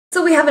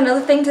So we have another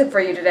thing tip for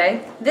you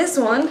today. This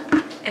one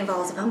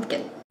involves a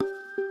pumpkin.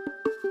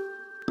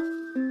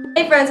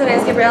 Hey friends, my name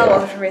is Gabrielle.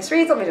 Welcome to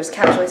FrumiousReads. Let me just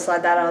casually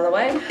slide that out of the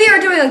way. We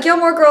are doing a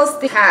Gilmore Girls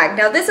tag.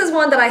 Now this is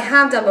one that I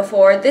have done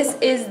before. This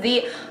is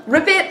the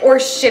Rip It or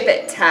Ship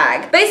It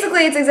tag.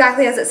 Basically, it's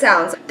exactly as it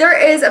sounds. There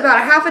is about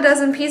a half a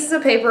dozen pieces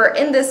of paper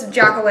in this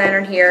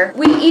jack-o'-lantern here.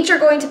 We each are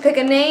going to pick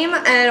a name,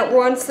 and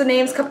once the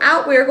names come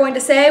out, we are going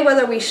to say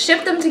whether we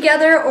ship them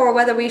together or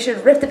whether we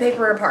should rip the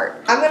paper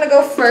apart. I'm gonna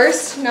go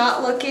first,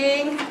 not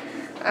looking.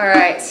 All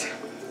right.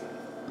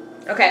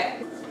 Okay.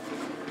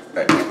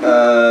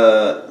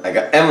 I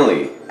got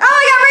Emily. Oh,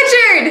 I got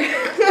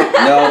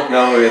Richard!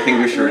 No, I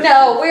think we should.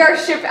 No,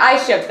 I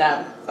ship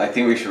them. I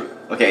think we should.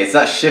 Okay, it's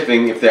not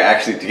shipping if they're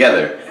actually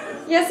together.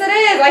 Yes, it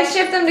is. I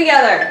ship them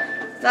together.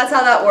 That's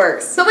how that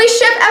works. So we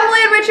ship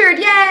Emily and Richard.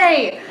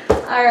 Yay!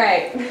 All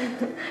right.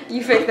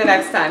 You pick the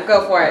next time.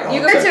 Go for it.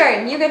 You go your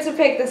turn. You get to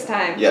pick this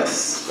time.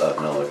 Yes.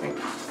 No looking.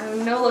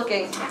 No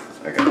looking.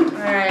 Okay.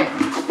 All right.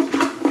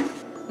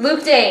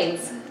 Luke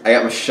Danes. I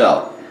got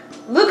Michelle.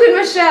 Luke and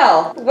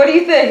Michelle. What do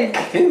you think?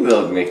 I think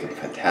they'll make a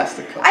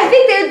fantastic couple. I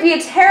think they would be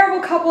a terrible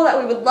couple that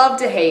we would love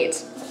to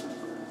hate.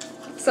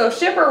 So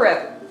ship or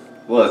rip?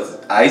 Well, it's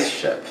ice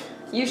ship.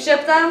 You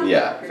ship them?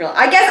 Yeah.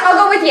 I guess I'll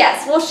go with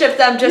yes. We'll ship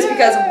them just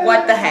because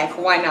what the heck?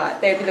 Why not?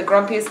 They'd be the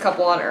grumpiest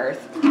couple on earth.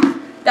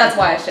 That's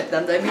why I ship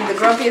them. They'd be the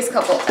grumpiest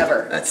couple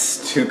ever.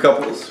 That's two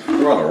couples.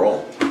 We're on a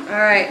roll.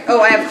 Alright. Oh,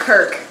 I have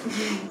Kirk.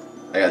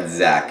 I got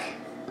Zach.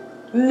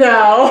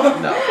 No.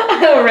 No.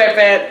 I'll rip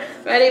it.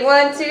 Ready?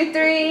 1, 2,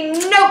 3.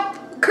 Nope.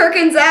 Kirk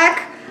and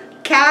Zach.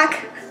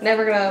 Cack.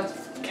 Never gonna.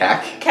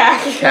 Cack?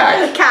 Cack.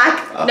 Cack.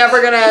 Cack. Oh.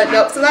 Never gonna.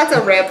 Nope. So that's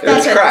a rip.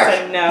 That's It's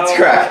crack. A no. It's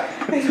crack.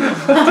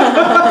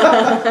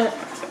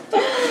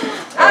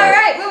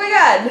 Alright, moving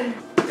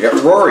on. We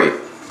got Rory.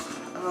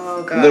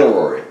 Oh god. Little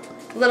Rory.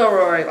 Little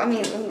Rory. I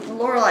mean,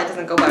 Lorelai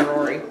doesn't go by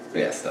Rory.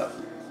 Yeah, stuff.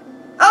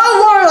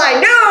 Oh,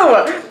 Lorelai,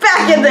 no!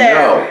 Back in there!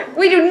 No.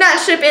 We do not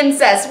ship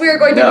incest. We are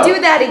going to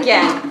do that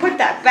again. Put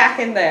that back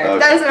in there. Okay.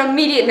 That is an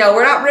immediate no.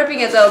 We're not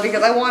ripping it though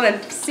because I want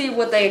to see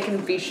what they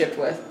can be shipped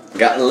with. We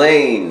got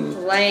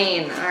Lane.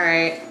 Lane,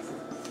 alright.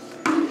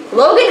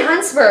 Logan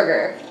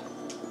Huntsberger.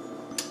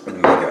 Would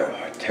make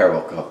a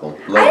terrible couple.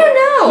 I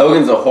don't know.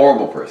 Logan's a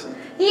horrible person.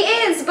 He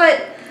is,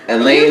 but...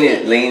 And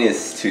Lane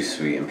is too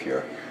sweet and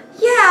pure.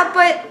 Yeah,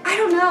 but I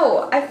don't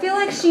know. I feel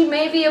like she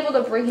may be able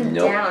to bring him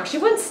down. She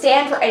wouldn't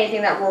stand for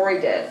anything that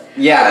Rory did.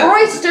 Yeah. Like,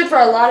 Rory stood for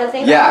a lot of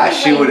things. Yeah,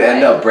 she would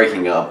end up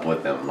breaking up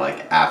with him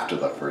like after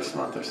the first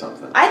month or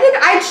something. I think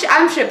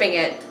I'm shipping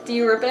it. Do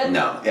you rip it?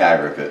 No. Yeah, I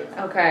rip it.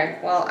 Okay,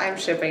 well, I'm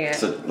shipping it.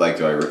 So, like,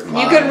 do I rip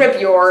mine? You can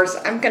rip yours.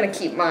 I'm gonna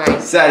keep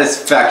mine.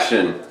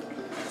 Satisfaction.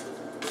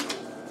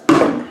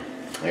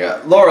 I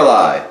got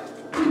Lorelai.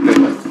 Good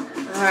one.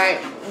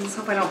 Alright, let's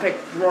hope I don't pick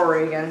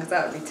Rory again, because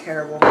that would be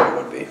terrible. It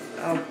would be.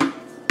 Oh.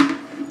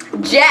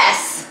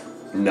 Jess!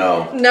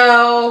 No.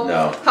 No.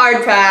 No.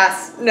 Hard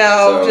pass.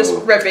 No, So-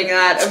 just ripping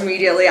that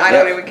immediately. I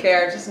don't even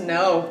care. Just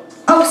no.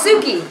 Oh,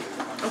 Suki!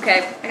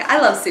 Okay, I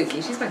love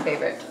Suki. She's my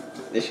favorite.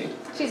 Is she?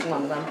 She's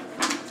one of them.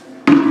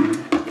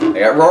 I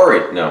got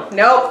Rory. No.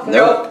 Nope,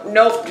 Nope.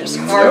 nope. Just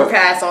hard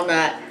pass on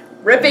that.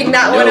 Ripping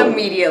that one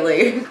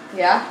immediately.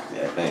 Yeah?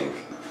 Yeah, I think.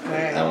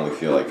 Alright. I only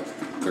feel like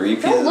three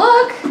pieces. Don't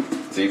look!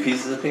 3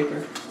 pieces of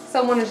paper?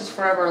 Someone is just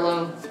forever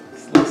alone.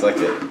 Looks like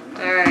it.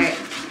 Alright.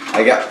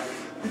 I got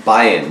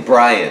Brian.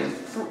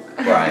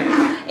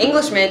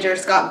 English major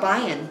Scott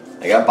Byan.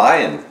 I got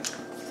Brian.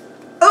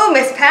 Oh,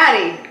 Miss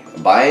Patty.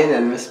 Brian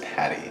and Miss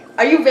Patty.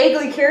 Are you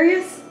vaguely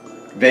curious?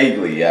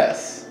 Vaguely,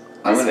 yes.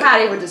 Miss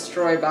Patty would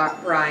destroy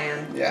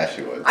Brian. Yeah,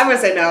 she would. I'm gonna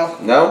say no.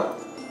 No?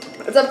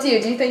 It's up to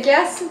you. Do you think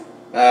yes?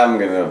 I'm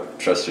gonna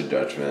trust your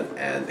judgment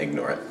and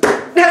ignore it.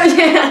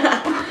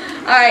 Yeah.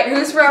 Alright,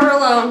 who's forever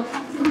alone?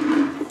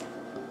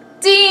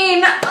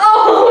 Dean!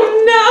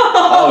 Oh no!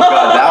 Oh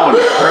god, that one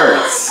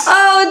hurts.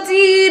 Oh,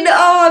 Dean!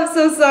 Oh, I'm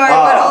so sorry,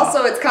 but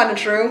also it's kind of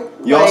true.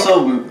 You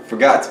also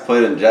forgot to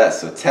put in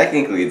Jess, so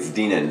technically it's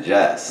Dina and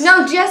Jess.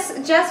 No, Jess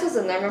was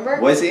in there, remember?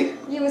 Was he?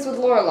 He was with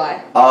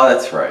Lorelai. Oh,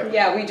 that's right.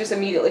 Yeah, we just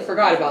immediately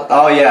forgot about that.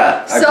 Oh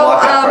yeah, I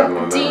blocked that part of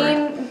my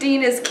memory.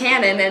 Dean is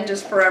canon and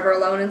just forever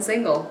alone and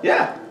single.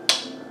 Yeah.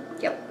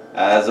 Yep.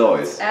 As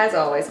always. As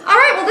always.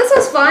 Alright, well this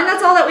was fun.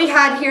 That's all that we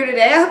had here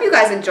today. I hope you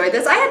guys enjoyed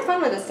this. I had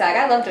fun with this tag.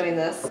 I love doing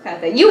this kind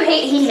of thing.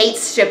 He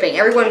hates shipping.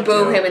 Everyone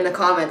boo him in the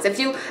comments. If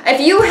you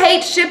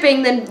hate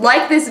shipping, then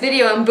like this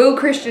video and boo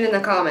Christian in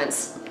the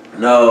comments.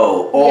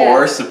 No,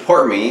 or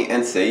support me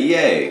and say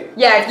yay.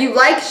 Yeah, if you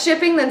like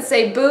shipping, then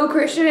say boo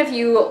Christian. If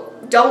you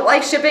don't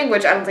like shipping,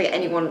 which I don't think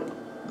anyone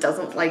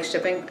doesn't like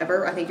shipping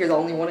ever. I think you're the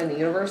only one in the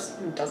universe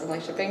who doesn't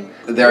like shipping.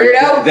 There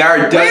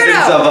are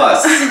dozens of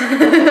us.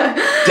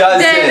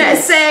 Dozens. Then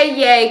say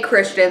yay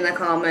Christian in the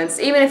comments.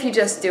 Even if you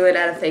just do it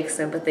out of fake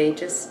sympathy,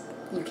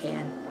 you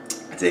can.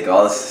 I take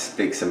all this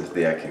fake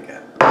sympathy I can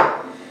get.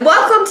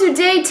 Welcome to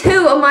day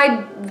 2 of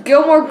my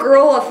Gilmore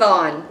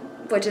Girl-a-thon,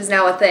 which is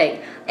now a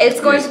thing. It's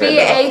going to be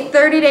a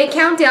 30-day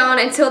countdown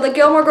until the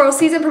Gilmore Girls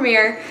season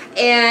premiere,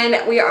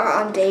 and we are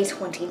on day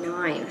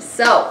 29.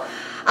 So,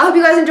 I hope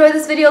you guys enjoyed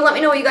this video. Let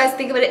me know what you guys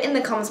think of it in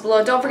the comments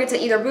below. Don't forget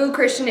to either boo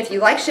Christian if you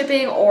like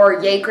shipping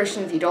or yay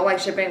Christian if you don't like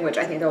shipping, which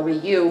I think that will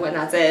be you, and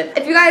that's it.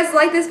 If you guys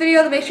like this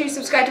video, then make sure you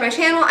subscribe to my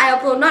channel. I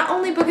upload not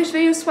only bookish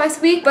videos twice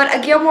a week, but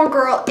a Gilmore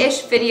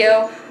Girl-ish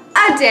video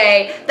a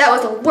day. That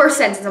was the worst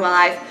sentence of my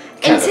life.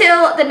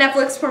 Until the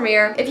Netflix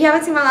premiere. If you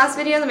haven't seen my last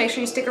video, then make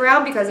sure you stick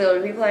around because it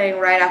will be playing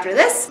right after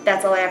this.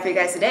 That's all I have for you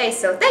guys today.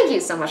 So thank you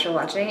so much for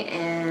watching,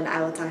 and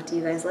I will talk to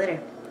you guys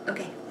later.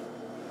 Okay.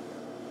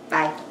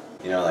 Bye.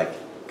 You know, like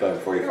going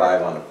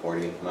 45 on a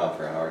 40 mile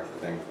per hour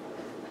thing.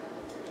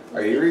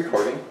 Are you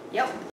recording? Yep.